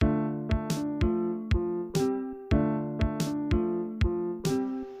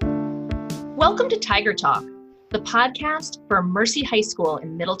Welcome to Tiger Talk, the podcast for Mercy High School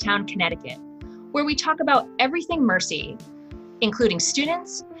in Middletown, Connecticut, where we talk about everything Mercy, including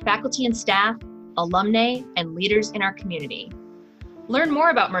students, faculty and staff, alumni, and leaders in our community. Learn more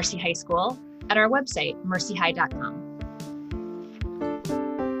about Mercy High School at our website, mercyhigh.com.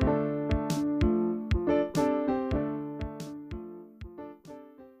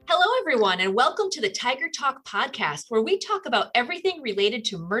 Hello, everyone, and welcome to the Tiger Talk podcast, where we talk about everything related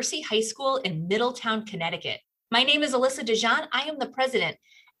to Mercy High School in Middletown, Connecticut. My name is Alyssa DeJean. I am the president,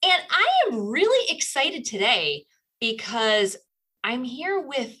 and I am really excited today because I'm here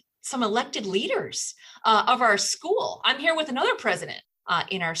with some elected leaders of our school. I'm here with another president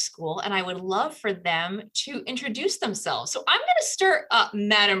in our school, and I would love for them to introduce themselves. So I'm going to start,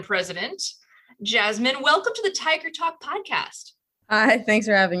 Madam President Jasmine. Welcome to the Tiger Talk podcast. Hi, thanks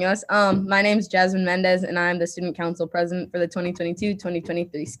for having us. My name is Jasmine Mendez, and I'm the student council president for the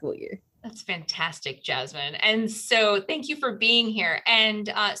 2022-2023 school year. That's fantastic, Jasmine. And so thank you for being here. And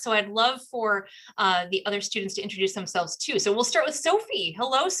so I'd love for the other students to introduce themselves too. So we'll start with Sophie.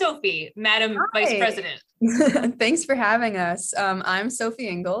 Hello, Sophie, Madam Vice President. Thanks for having us. I'm Sophie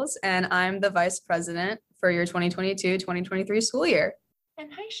Ingalls, and I'm the vice president for your 2022-2023 school year.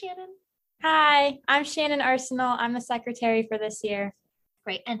 And hi, Shannon. Hi, I'm Shannon Arsenal. I'm the secretary for this year.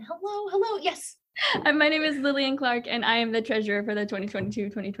 Great. And hello. Yes. My name is Lillian Clark, and I am the treasurer for the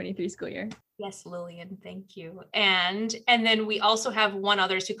 2022-2023 school year. Yes, Lillian, thank you. And then we also have one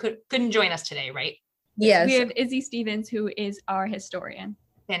others who couldn't join us today, right? Yes. We have Izzy Stevens, who is our historian.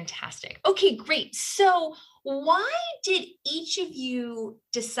 Fantastic. Okay, great. So why did each of you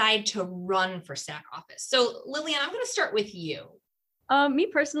decide to run for SAC office? So Lillian, I'm going to start with you. Me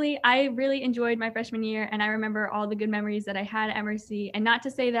personally, I really enjoyed my freshman year, and I remember all the good memories that I had at Mercy. And not to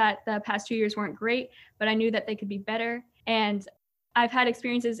say that the past 2 years weren't great, but I knew that they could be better. And I've had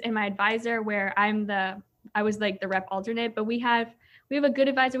experiences in my advisor where I was like the rep alternate, but we have a good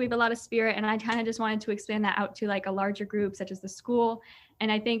advisor. We have a lot of spirit, and I kind of just wanted to expand that out to like a larger group, such as the school.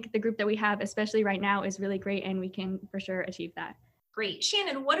 And I think the group that we have, especially right now, is really great, and we can for sure achieve that. Great.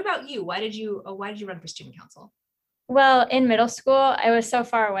 Shannon, what about you? Why did you run for student council? Well, in middle school, I was so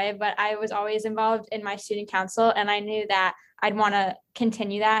far away, but I was always involved in my student council, and I knew that I'd want to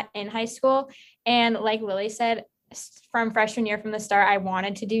continue that in high school. And like Lily said, from freshman year from the start, I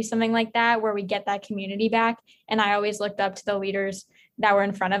wanted to do something like that where we get that community back. And I always looked up to the leaders that were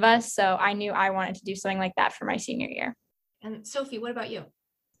in front of us. So I knew I wanted to do something like that for my senior year. And Sophie, what about you?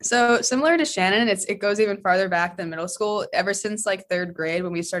 So similar to Shannon, it goes even farther back than middle school. Ever since like third grade,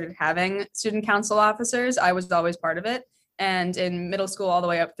 when we started having student council officers, I was always part of it. And in middle school all the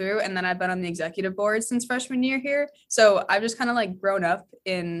way up through. And then I've been on the executive board since freshman year here. So I've just kind of like grown up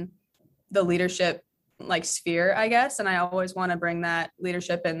in the leadership like sphere, I guess. And I always want to bring that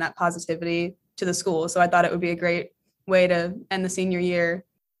leadership and that positivity to the school. So I thought it would be a great way to end the senior year.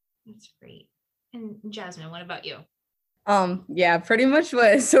 That's great. And Jasmine, what about you? Yeah, pretty much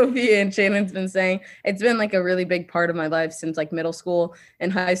what Sophie and Shannon's been saying. It's been like a really big part of my life since like middle school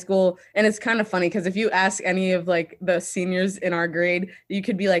and high school. And it's kind of funny because if you ask any of like the seniors in our grade, you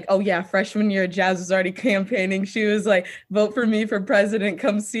could be like, oh yeah, freshman year, Jazz was already campaigning. She was like, vote for me for president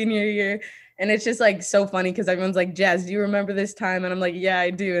come senior year. And it's just like so funny because everyone's like, Jazz, do you remember this time? And I'm like, yeah,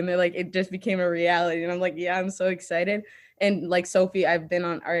 I do. And they're like, it just became a reality. And I'm like, yeah, I'm so excited. And like Sophie, I've been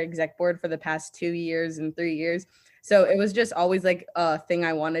on our exec board for the past 2 years and 3 years. So it was just always like a thing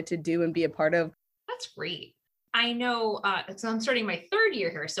I wanted to do and be a part of. That's great. I know, so I'm starting my third year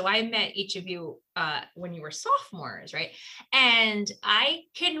here. So I met each of you when you were sophomores, right? And I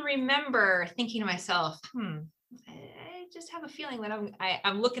can remember thinking to myself, I just have a feeling that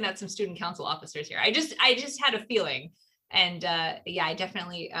I'm looking at some student council officers here. I just had a feeling. And yeah, I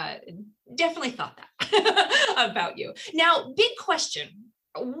definitely thought that about you. Now, big question.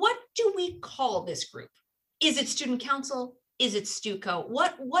 What do we call this group? Is it student council? Is it STUCO?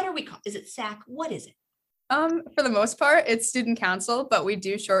 What are we called? Is it SAC? What is it? For the most part, it's student council, but we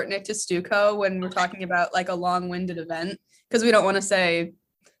do shorten it to STUCO when we're talking about like a long-winded event because we don't want to say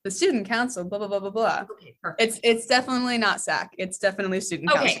the student council, blah, blah, blah, blah, blah. Okay, perfect. It's definitely not SAC. It's definitely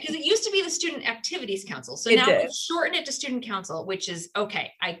student council. Okay, because it used to be the Student Activities Council. So now we've shortened it to student council, which is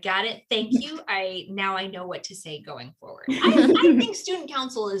okay. I got it. Thank you. Now I know what to say going forward. I think student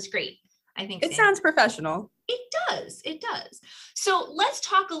council is great. I think it sounds professional. It does. So let's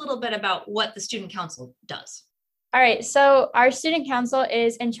talk a little bit about what the student council does. All right, so our student council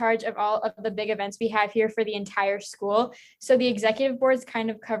is in charge of all of the big events we have here for the entire school. So the executive boards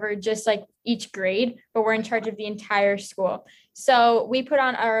kind of cover just like each grade, but we're in charge of the entire school. So we put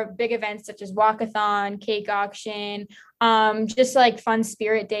on our big events such as walkathon, cake auction, just like fun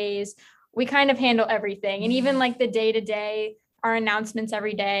spirit days. we kind of handle everything. And even like the day to day, our announcements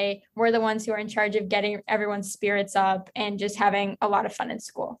every day, we're the ones who are in charge of getting everyone's spirits up and just having a lot of fun in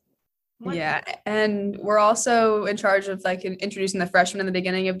school. Yeah, and we're also in charge of like introducing the freshmen in the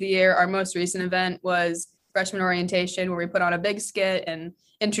beginning of the year. Our most recent event was freshman orientation, where we put on a big skit and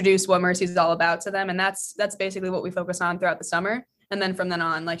introduce what Mercy is all about to them. And that's basically what we focus on throughout the summer. And then from then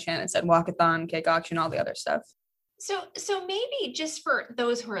on, like Shannon said, walkathon, cake auction, all the other stuff. So maybe just for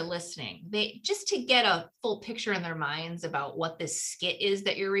those who are listening, they just to get a full picture in their minds about what this skit is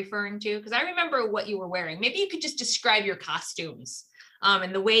that you're referring to, because I remember what you were wearing. Maybe you could just describe your costumes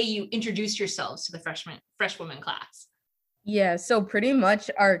and the way you introduced yourselves to the freshwoman class. Yeah, so pretty much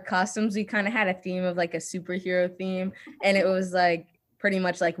our costumes, we kind of had a theme of like a superhero theme, and it was like pretty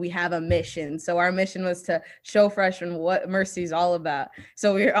much like we have a mission. So our mission was to show freshmen what Mercy's all about.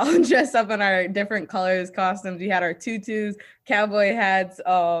 So we were all dressed up in our different colors, costumes. We had our tutus, cowboy hats,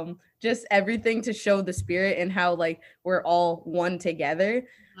 just everything to show the spirit and how like we're all one together.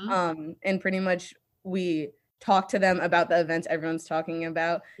 And pretty much we talk to them about the events everyone's talking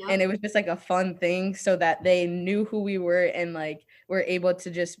about. Yeah. And it was just like a fun thing so that they knew who we were and like we're able to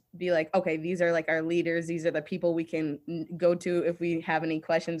just be like, okay, these are like our leaders. These are the people we can go to if we have any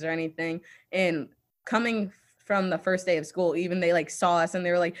questions or anything. And coming from the first day of school, even they like saw us and they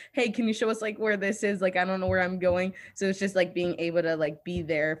were like, hey, can you show us like where this is? Like, I don't know where I'm going. So it's just like being able to like be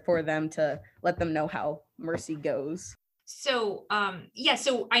there for them to let them know how Mercy goes. So,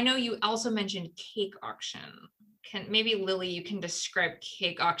 so I know you also mentioned cake auction. Maybe Lily, you can describe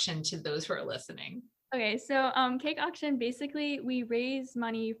cake auction to those who are listening. Okay, so cake auction, basically we raise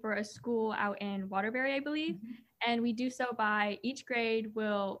money for a school out in Waterbury, I believe. Mm-hmm. And we do so by each grade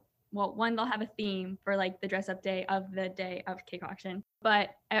they'll have a theme for like the dress up day of the day of cake auction.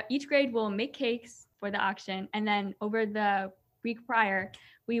 But each grade will make cakes for the auction. And then over the week prior,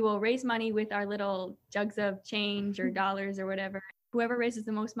 we will raise money with our little jugs of change or dollars or whatever. Whoever raises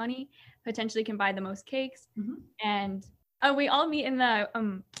the most money potentially can buy the most cakes. Mm-hmm. And we all meet in the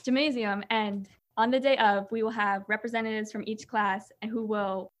gymnasium. And on the day of, we will have representatives from each class and who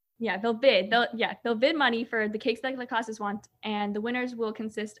will, they'll bid money for the cakes that the classes want. And the winners will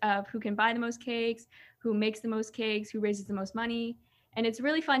consist of who can buy the most cakes, who makes the most cakes, who raises the most money. And it's a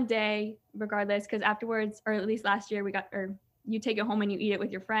really fun day regardless, because afterwards, or at least last year, you take it home and you eat it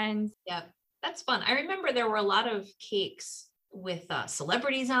with your friends. Yeah, that's fun. I remember there were a lot of cakes with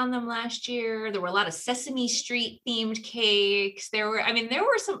celebrities on them last year. There were a lot of Sesame Street themed cakes. There were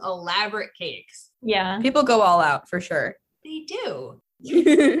some elaborate cakes. Yeah. People go all out for sure. They do.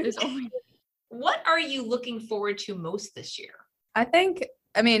 What are you looking forward to most this year? Are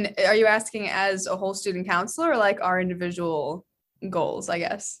you asking as a whole student council or like our individual goals, I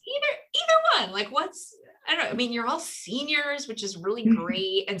guess? Either one. Like I don't know. You're all seniors, which is really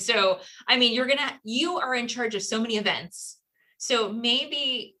great. And so, you are in charge of so many events. So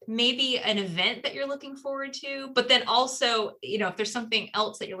maybe an event that you're looking forward to, but then also, if there's something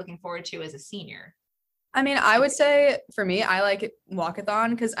else that you're looking forward to as a senior. I would say for me, I like walkathon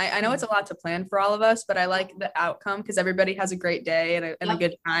because I know it's a lot to plan for all of us, but I like the outcome because everybody has a great day and a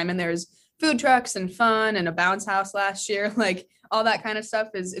good time. And there's food trucks and fun and a bounce house last year, like all that kind of stuff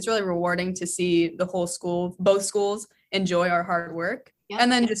it's really rewarding to see the whole school, both schools enjoy our hard work. Yep.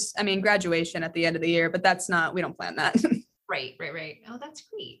 And then graduation at the end of the year, but we don't plan that. Right. Oh, that's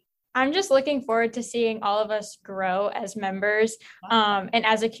great. I'm just looking forward to seeing all of us grow as members and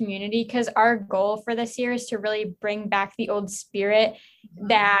as a community, because our goal for this year is to really bring back the old spirit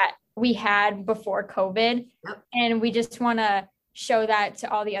that we had before COVID. Yep. And we just want to show that to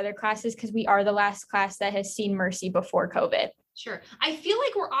all the other classes because we are the last class that has seen Mercy before COVID. Sure. I feel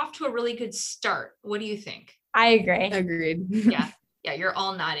like we're off to a really good start. What do you think? I agree. Agreed. Yeah, you're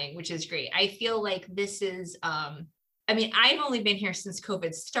all nodding, which is great. I feel like this is I've only been here since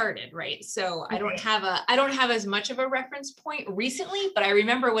COVID started, right? So I don't have as much of a reference point recently, but I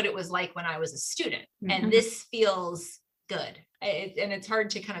remember what it was like when I was a student. Mm-hmm. And this feels good. And it's hard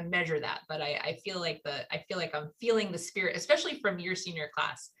to kind of measure that, but I feel like I'm feeling the spirit, especially from your senior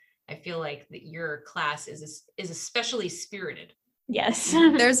class. I feel like that your class is especially spirited. Yes.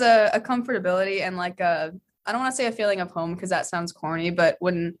 There's a comfortability and like I don't want to say a feeling of home because that sounds corny, but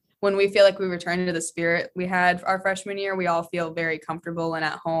when we feel like we return to the spirit we had our freshman year, we all feel very comfortable and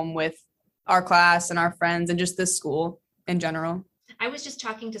at home with our class and our friends and just this school in general. I was just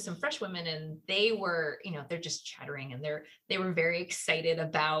talking to some fresh women and they were, they're just chattering and they were very excited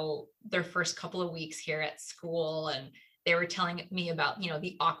about their first couple of weeks here at school. And they were telling me about,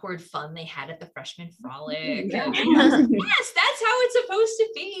 the awkward fun they had at the freshman frolic. And, yes, that's how it's supposed to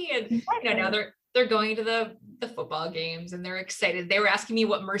be. And, now they're going to the football games and they're excited. They were asking me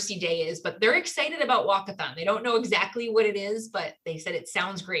what Mercy Day is, but they're excited about walkathon. They don't know exactly what it is, but they said it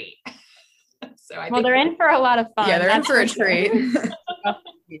sounds great. So I think they're in for a lot of fun. Yeah, they're in that's for a sure. treat.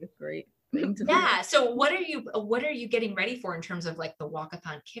 It's great. thing to do. Yeah. So what are you getting ready for in terms of like the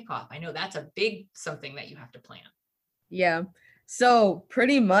walkathon kickoff? I know that's a big something that you have to plan. Yeah. So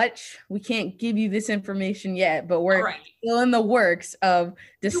pretty much we can't give you this information yet, but we're All right. still in the works of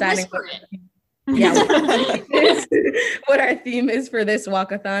deciding whisper it. what our theme is for this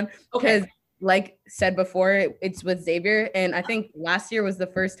walkathon. Because Okay. like said before, it's with Xavier. And I think last year was the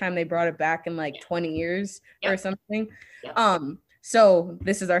first time they brought it back in like 20 years or Yep. something. Yep. So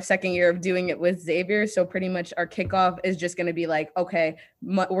this is our second year of doing it with Xavier. So pretty much our kickoff is just going to be like, okay,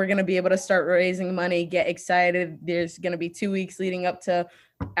 we're going to be able to start raising money, get excited. There's going to be 2 weeks leading up to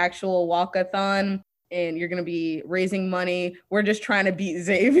actual walkathon, and you're going to be raising money. We're just trying to beat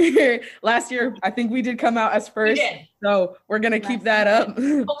Xavier. Last year, I think we did come out as We first. did. So we're going to keep that up.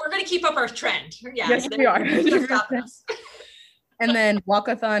 But we're going to keep up our trend. Yeah. Yes, we are. Don't stop us. And then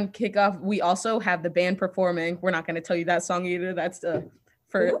walkathon kickoff, we also have the band performing. We're not going to tell you that song either. That's in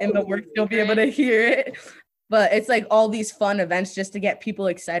the works. You'll be able to hear it. But it's like all these fun events just to get people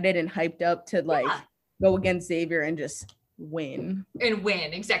excited and hyped up to like Yeah. go against Xavier and just win. And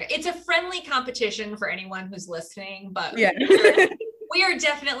win. Exactly. It's a friendly competition for anyone who's listening, but Yeah. we are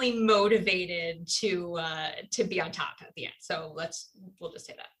definitely motivated to be on top at the end. So we'll just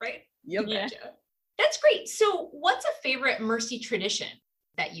say that, right? Yep. Yeah. Gotcha. That's great. So what's a favorite Mercy tradition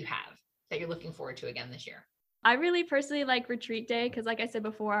that you have that you're looking forward to again this year? I really personally like retreat day because, like I said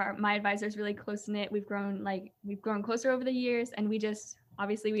before, my advisor is really close knit. We've grown closer over the years, and we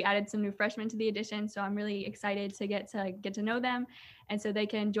added some new freshmen to the addition. So I'm really excited to get to know them, and so they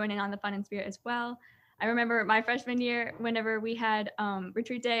can join in on the fun and spirit as well. I remember my freshman year, whenever we had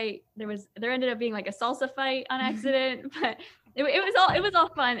retreat day, there ended up being like a salsa fight on accident, but it was all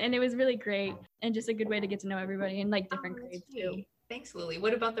fun, and it was really great, and just a good way to get to know everybody in like different Oh, that's grades too. sweet. Thanks, Lily.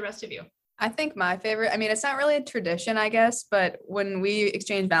 What about the rest of you? I think my favorite, I mean, it's not really a tradition, I guess, but when we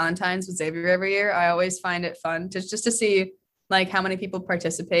exchange Valentines with Xavier every year, I always find it fun to see like how many people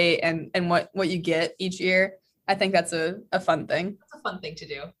participate and what you get each year. I think that's a fun thing. It's a fun thing to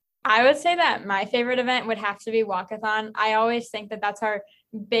do. I would say that my favorite event would have to be walkathon. I always think that that's our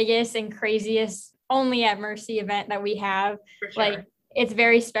biggest and craziest only at Mercy event that we have. For sure. Like, it's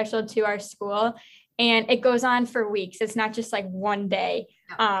very special to our school, and it goes on for weeks. It's not just like one day.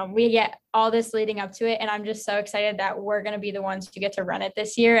 We get all this leading up to it, and I'm just so excited that we're going to be the ones who get to run it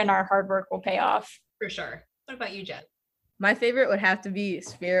this year, and our hard work will pay off. For sure. What about you, Jen? My favorite would have to be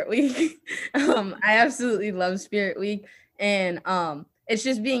Spirit Week. I absolutely love Spirit Week. And it's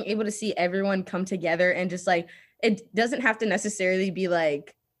just being able to see everyone come together and just like, it doesn't have to necessarily be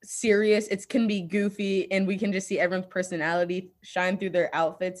like serious. It can be goofy, and we can just see everyone's personality shine through their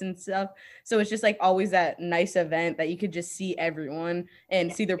outfits and stuff. So it's just like always that nice event that you could just see everyone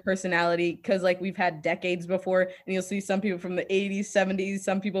and see their personality, because like we've had decades before, and you'll see some people from the 80s, 70s,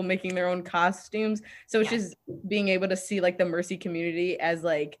 some people making their own costumes. So it's just being able to see like the Mercy community as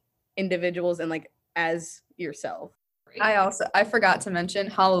like individuals and like as yourself. Great. I forgot to mention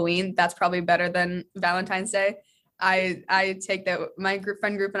Halloween. That's probably better than Valentine's Day. I take that, my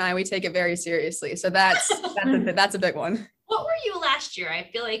friend group and we take it very seriously. So that's a big one. What were you last year? I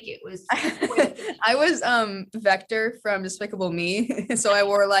feel like it was. I was Vector from Despicable Me. So I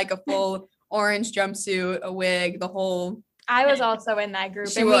wore like a full orange jumpsuit, a wig, the whole. I was also in that group.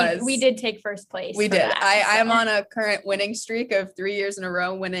 She and was. We did take first place. We for did. that, I am so. on a current winning streak of 3 years in a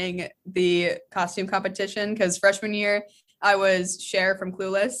row winning the costume competition, because freshman year I was Cher from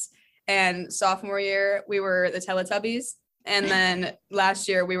Clueless, and sophomore year we were the Teletubbies, and then last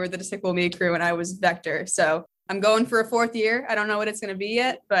year we were the Despicable Me crew and I was Vector. So I'm going for a 4th year. I don't know what it's going to be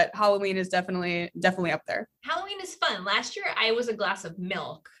yet, but Halloween is definitely up there. Halloween is fun. Last year I was a glass of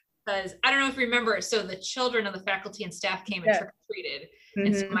milk, because I don't know if you remember. So the children of the faculty and staff came and trick-or-treated.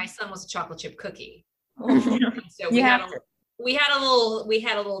 And so my son was a chocolate chip cookie. And so we had a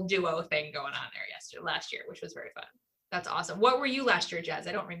little duo thing going on there last year, which was very fun. That's awesome. What were you last year, Jazz?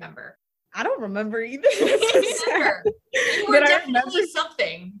 I don't remember. I don't remember either. You were But I definitely remember-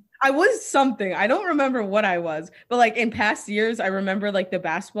 something. I was something. I don't remember what I was, but like in past years, I remember like the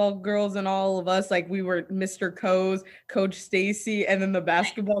basketball girls and all of us, like we were Mr. Coes, Coach Stacy, and then the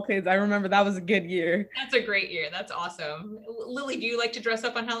basketball kids. I remember that was a good year. That's a great year. That's awesome. Lily, do you like to dress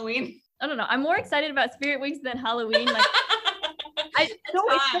up on Halloween? I don't know. I'm more excited about Spirit Weeks than Halloween. Like, I know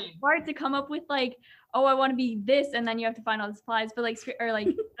it's so fine. hard to come up with like, oh, I want to be this, and then you have to find all the supplies. But like, I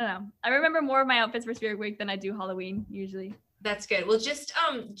don't know. I remember more of my outfits for Spirit Week than I do Halloween usually. That's good. Well,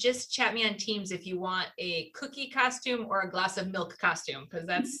 just chat me on Teams if you want a cookie costume or a glass of milk costume, because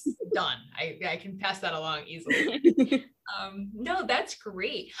that's done. I can pass that along easily. No, that's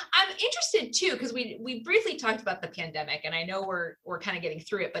great. I'm interested too, because we briefly talked about the pandemic, and I know we're kind of getting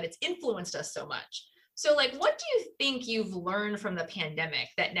through it, but it's influenced us so much. So like, what do you think you've learned from the pandemic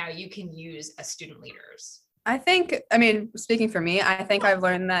that now you can use as student leaders? Speaking for me, I think I've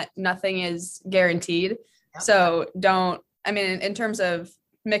learned that nothing is guaranteed. Yep. So in terms of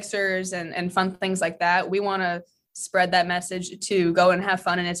mixers and fun things like that, we want to spread that message to go and have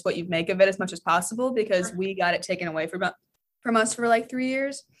fun, and it's what you make of it as much as possible, because we got it taken away from us for like 3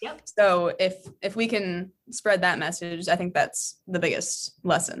 years. Yep. So if we can spread that message, I think that's the biggest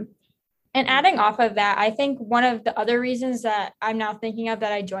lesson. And adding off of that, I think one of the other reasons that I'm now thinking of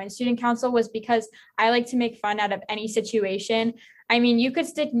that I joined student council was because I like to make fun out of any situation. I mean, you could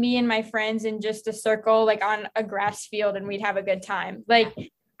stick me and my friends in just a circle, like on a grass field, and we'd have a good time.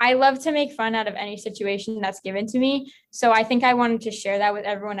 Like, I love to make fun out of any situation that's given to me. So I think I wanted to share that with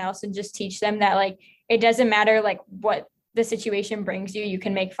everyone else and just teach them that, like, it doesn't matter like what the situation brings you, you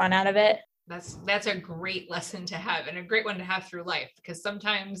can make fun out of it. That's a great lesson to have, and a great one to have through life, because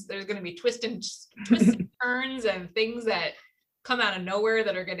sometimes there's going to be twists and turns and things that come out of nowhere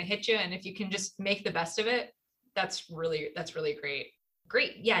that are going to hit you. And if you can just make the best of it, that's really great.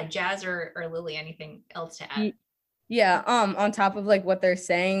 Great. Yeah. Jazz or Lily, anything else to add? Yeah. On top of like what they're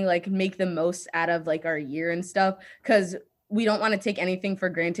saying, like make the most out of like our year and stuff, because we don't want to take anything for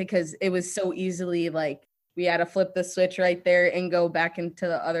granted, because it was so easily like we had to flip the switch right there and go back into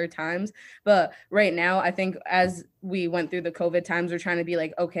the other times. But right now, I think as we went through the COVID times, we're trying to be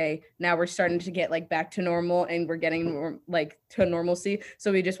like, okay, now we're starting to get like back to normal, and we're getting like to normalcy.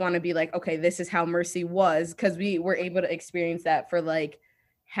 So we just want to be like, okay, this is how Mercy was, because we were able to experience that for like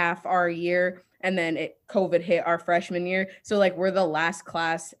half our year. And then COVID hit our freshman year. So like we're the last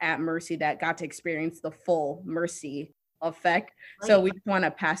class at Mercy that got to experience the full Mercy effect. Right. So we just want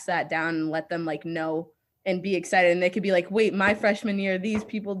to pass that down and let them like know and be excited. And they could be like, wait, my freshman year, these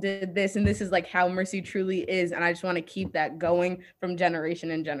people did this, and this is like how Mercy truly is. And I just want to keep that going from generation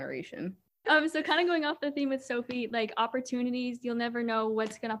and generation. So kind of going off the theme with Sophie, like opportunities, you'll never know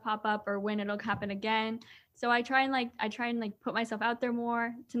what's going to pop up or when it'll happen again. So I try and put myself out there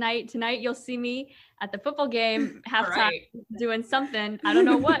more. Tonight you'll see me at the football game halftime doing something. I don't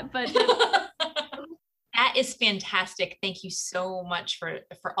know what, but that is fantastic. Thank you so much for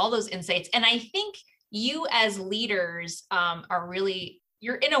all those insights. And I think you as leaders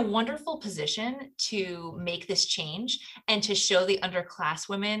you're in a wonderful position to make this change and to show the underclass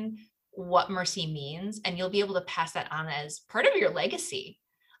women what Mercy means. And you'll be able to pass that on as part of your legacy.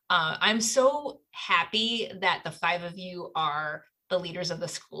 I'm so happy that the 5 of you are the leaders of the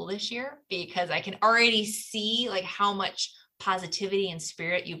school this year, because I can already see like how much positivity and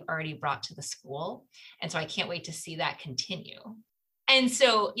spirit you've already brought to the school. And so I can't wait to see that continue. And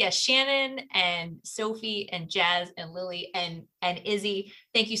so, yes, Shannon and Sophie and Jazz and Lily and Izzy,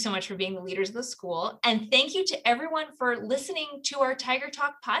 thank you so much for being the leaders of the school. And thank you to everyone for listening to our Tiger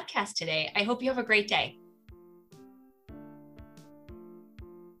Talk podcast today. I hope you have a great day.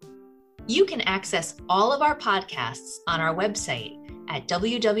 You can access all of our podcasts on our website at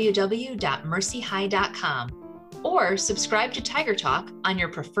www.mercyhigh.com, or subscribe to Tiger Talk on your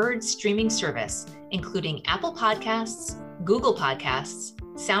preferred streaming service, including Apple Podcasts, Google Podcasts,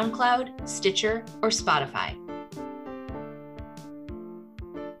 SoundCloud, Stitcher, or Spotify.